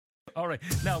All right,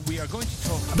 now we are going to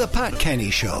talk... The Pat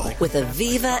Kenny Show. With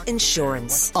Aviva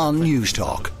Insurance. On News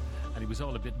Talk. And he was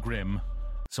all a bit grim,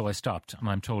 so I stopped, and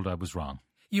I'm told I was wrong.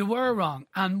 You were wrong.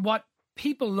 And what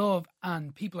people love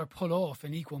and people are put off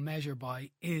in equal measure by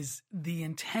is the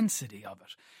intensity of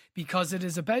it. Because it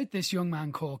is about this young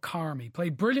man called Carmy,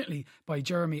 played brilliantly by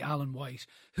Jeremy Allen White,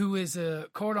 who is a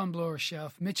cordon bleu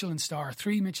chef, Michelin star,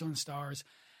 3 Michelin stars,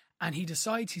 and he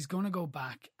decides he's going to go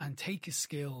back and take his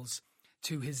skills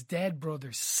to his dead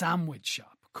brother's sandwich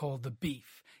shop called The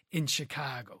Beef in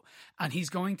Chicago. And he's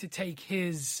going to take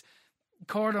his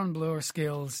cordon bleu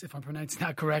skills, if I'm pronouncing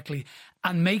that correctly,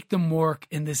 and make them work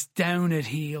in this down at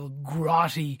heel,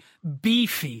 grotty,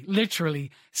 beefy,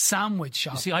 literally sandwich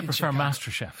shop. You see, I prefer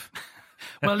MasterChef.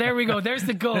 Well, there we go. There's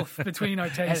the gulf between our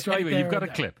tastes right anyway, there. you've got a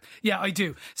clip. Yeah, I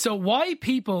do. So why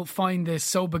people find this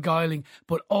so beguiling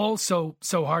but also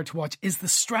so hard to watch is the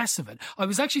stress of it. I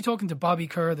was actually talking to Bobby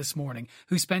Kerr this morning,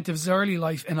 who spent his early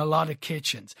life in a lot of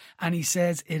kitchens, and he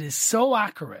says it is so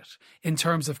accurate in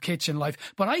terms of kitchen life,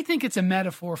 but I think it's a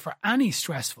metaphor for any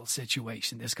stressful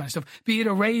situation, this kind of stuff. Be it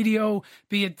a radio,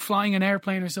 be it flying an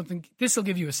airplane or something, this will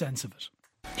give you a sense of it.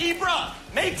 Ibra,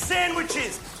 make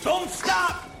sandwiches. Don't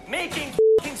stop making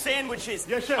sandwiches.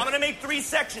 Yes, chef. I'm going to make 3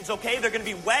 sections, okay? They're going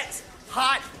to be wet,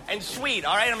 hot, and sweet,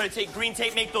 all right? I'm going to take green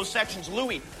tape, make those sections.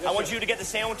 Louis, I want you to get the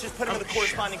sandwiches, put them in the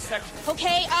corresponding section.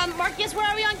 Okay, Marcus, where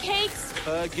are we on cakes?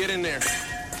 Get in there.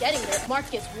 Getting there.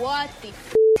 Marcus, what the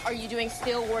are you doing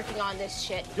still working on this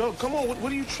shit? Yo, come on,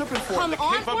 what are you tripping for? Come the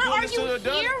on, cake I'm where doing are is you still here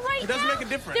done. right It doesn't now? make a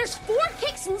difference. There's 4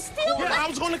 cakes and still Yeah, left. I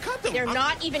was going to cut them. They're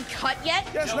not even cut yet?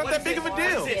 Yeah, it's not that big of a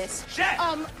deal. Yes. Chef!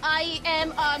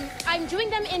 I'm doing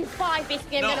them in 5,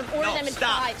 basically. I'm going to order them in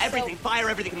stop. 5. Everything, fire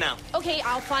everything now. Okay,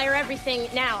 I'll fire everything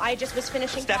now. I just was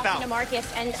finishing Step talking out. to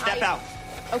Marcus and Step out.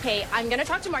 Okay, I'm going to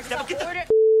talk to Marcus. Step I'll out. Get the order...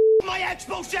 my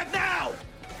expo chef now!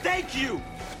 Thank you!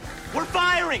 We're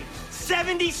firing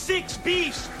 76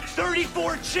 beefs,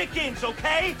 34 chickens,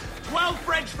 okay? 12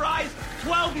 French fries,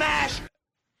 12 mash.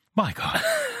 My God.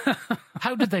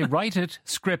 How did they write it,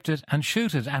 script it, and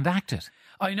shoot it, and act it?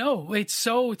 I know, it's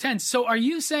so tense. So are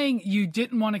you saying you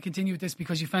didn't want to continue with this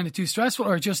because you found it too stressful,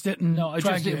 or just didn't? No,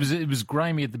 it was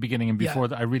grimy at the beginning, and before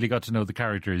that I really got to know the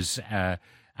characters,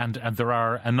 and there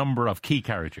are a number of key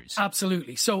characters.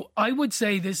 Absolutely. So I would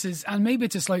say this is, and maybe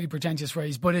it's a slightly pretentious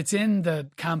phrase, but it's in the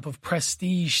camp of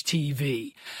prestige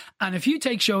TV. And if you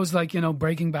take shows like,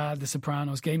 Breaking Bad, The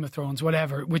Sopranos, Game of Thrones,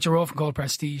 whatever, which are often called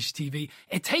prestige TV,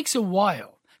 it takes a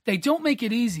while. They don't make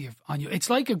it easy on you. It's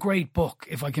like a great book,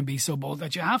 if I can be so bold,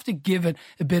 that you have to give it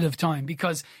a bit of time,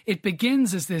 because it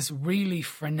begins as this really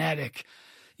frenetic,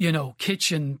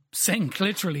 kitchen sink,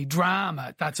 literally,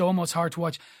 drama that's almost hard to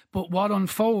watch. But what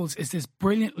unfolds is this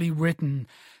brilliantly written,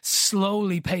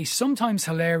 slowly paced, sometimes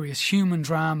hilarious human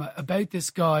drama about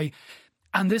this guy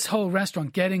and this whole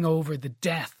restaurant getting over the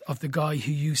death of the guy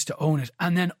who used to own it.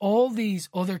 And then all these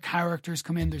other characters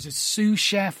come in. There's a sous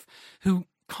chef who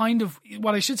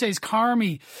what I should say is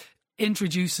Carmy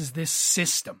introduces this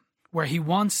system where he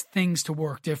wants things to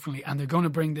work differently, and they're going to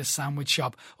bring this sandwich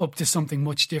shop up to something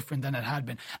much different than it had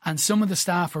been. And some of the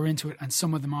staff are into it and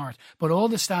some of them aren't. But all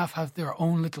the staff have their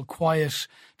own little quiet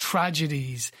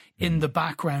tragedies in the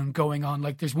background going on.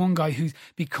 Like there's one guy who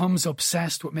becomes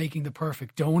obsessed with making the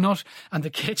perfect donut, and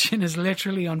the kitchen is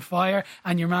literally on fire,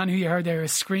 and your man who you heard there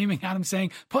is screaming at him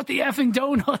saying, "Put the effing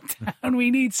donut down,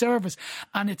 we need service."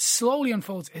 And it slowly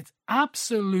unfolds. It's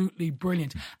absolutely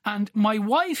brilliant. And my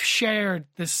wife shared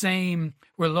the same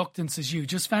reluctance as you,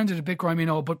 just found it a bit grimy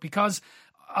and all, but because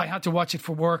I had to watch it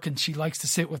for work and she likes to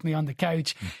sit with me on the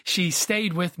couch, she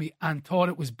stayed with me and thought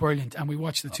it was brilliant, and we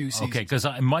watched the 2 seasons. Okay, because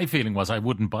my feeling was I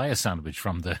wouldn't buy a sandwich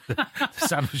from the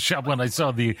sandwich shop when I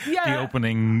saw the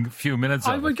opening few minutes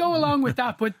of it. I would go along with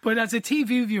that, but as a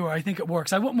TV viewer, I think it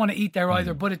works. I wouldn't want to eat there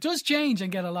either, but it does change and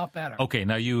get a lot better. Okay,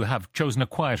 now you have chosen a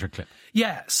quieter clip.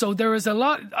 Yeah, so there is a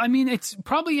lot. I mean, it's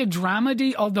probably a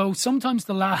dramedy, although sometimes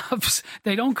the laughs,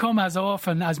 they don't come as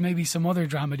often as maybe some other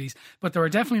dramedies, but there are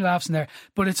definitely laughs in there.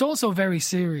 But it's also very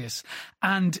serious.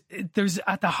 And there's,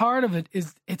 at the heart of it,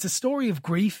 it's a story of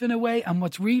grief in a way. And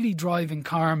what's really driving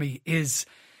Carmy is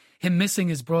him missing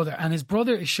his brother. And his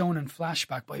brother is shown in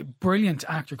flashback by a brilliant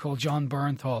actor called John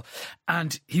Bernthal.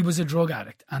 And he was a drug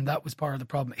addict, and that was part of the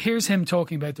problem. Here's him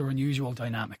talking about their unusual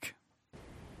dynamic.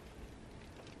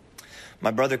 My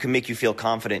brother can make you feel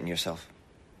confident in yourself.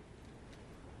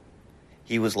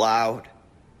 He was loud,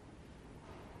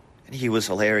 and he was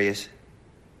hilarious.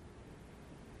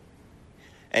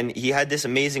 And he had this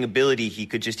amazing ability. He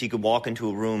could walk into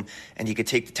a room and he could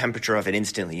take the temperature of it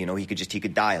instantly. He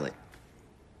could dial it.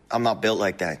 I'm not built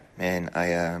like that, man.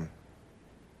 I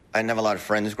didn't have a lot of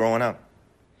friends growing up.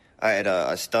 I had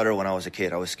a stutter when I was a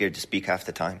kid. I was scared to speak half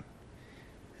the time.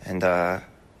 And I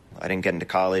didn't get into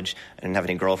college. I didn't have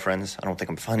any girlfriends. I don't think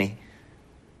I'm funny.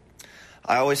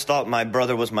 I always thought my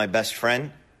brother was my best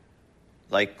friend.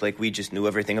 Like we just knew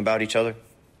everything about each other.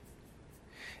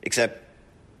 Except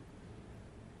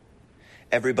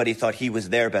everybody thought he was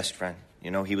their best friend.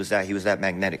 You know, he was that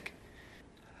magnetic.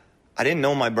 I didn't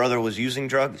know my brother was using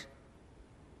drugs.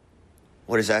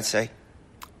 What does that say?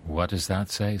 What does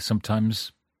that say?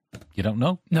 Sometimes you don't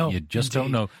know. No, you just indeed.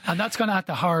 don't know. And that's gone at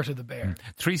the heart of The Bear.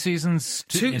 3 seasons.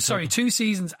 2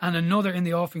 seasons and another in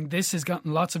the offing. This has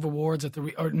gotten lots of awards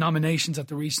or nominations at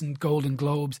the recent Golden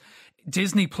Globes.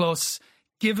 Disney Plus.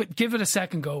 Give it a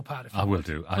second go, Pat. I will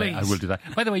do. I will do that.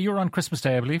 By the way, you're on Christmas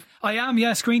Day, I believe. I am,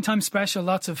 yeah. Screen time special.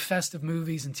 Lots of festive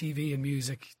movies and TV and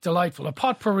music. Delightful. A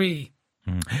potpourri.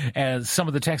 Some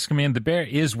of the texts come in. The Bear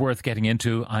is worth getting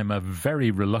into. I'm a very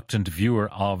reluctant viewer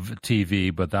of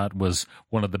TV, but that was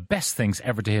one of the best things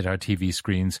ever to hit our TV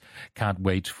screens. Can't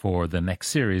wait for the next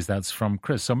series. That's from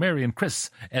Chris. So Mary and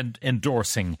Chris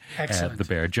endorsing The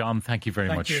Bear. John, thank you very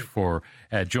much for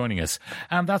joining us.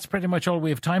 And that's pretty much all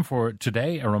we have time for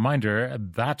today. A reminder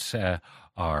that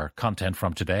our content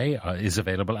from today is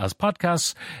available as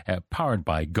podcasts powered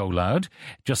by Go Loud.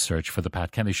 Just search for The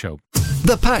Pat Kenny Show.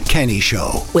 The Pat Kenny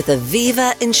Show. With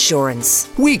Aviva Insurance.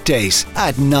 Weekdays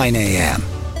at 9 a.m.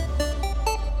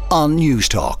 on News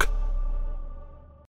Talk.